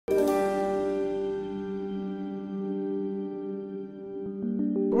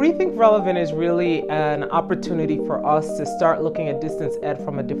Rethink Relevant is really an opportunity for us to start looking at distance ed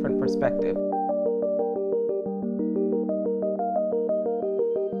from a different perspective.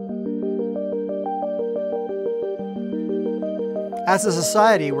 As a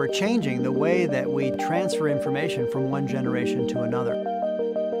society, we're changing the way that we transfer information from one generation to another.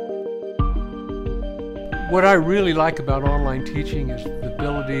 What I really like about online teaching is the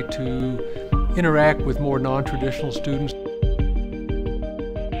ability to interact with more non-traditional students.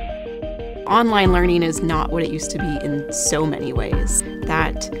 Online learning is not what it used to be in so many ways.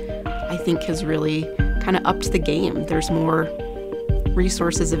 That, I think, has really kind of upped the game. There's more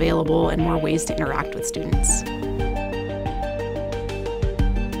resources available and more ways to interact with students.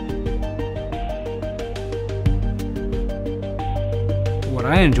 What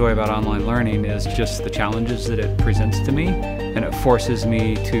I enjoy about online learning is just the challenges that it presents to me, and it forces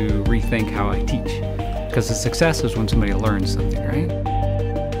me to rethink how I teach. Because the success is when somebody learns something, right?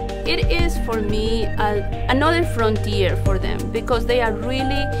 It is for me another frontier for them because they are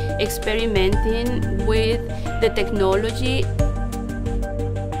really experimenting with the technology.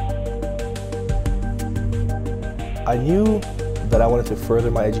 I knew that I wanted to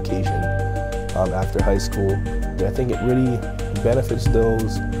further my education after high school. I think it really benefits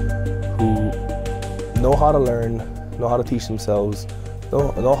those who know how to learn, know how to teach themselves,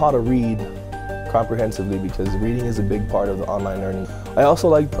 know how to read comprehensively, because reading is a big part of the online learning. I also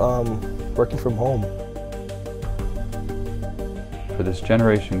like working from home. For this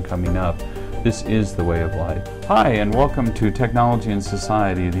generation coming up, this is the way of life. Hi, and welcome to Technology and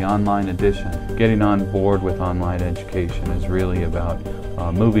Society, the online edition. Getting on board with online education is really about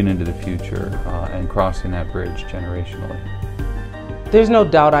moving into the future and crossing that bridge generationally. There's no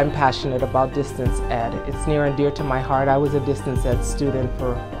doubt I'm passionate about distance ed. It's near and dear to my heart. I was a distance ed student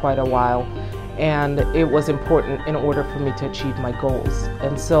for quite a while, and it was important in order for me to achieve my goals.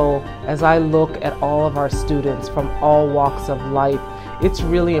 And so as I look at all of our students from all walks of life, it's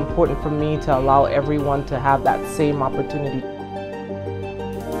really important for me to allow everyone to have that same opportunity.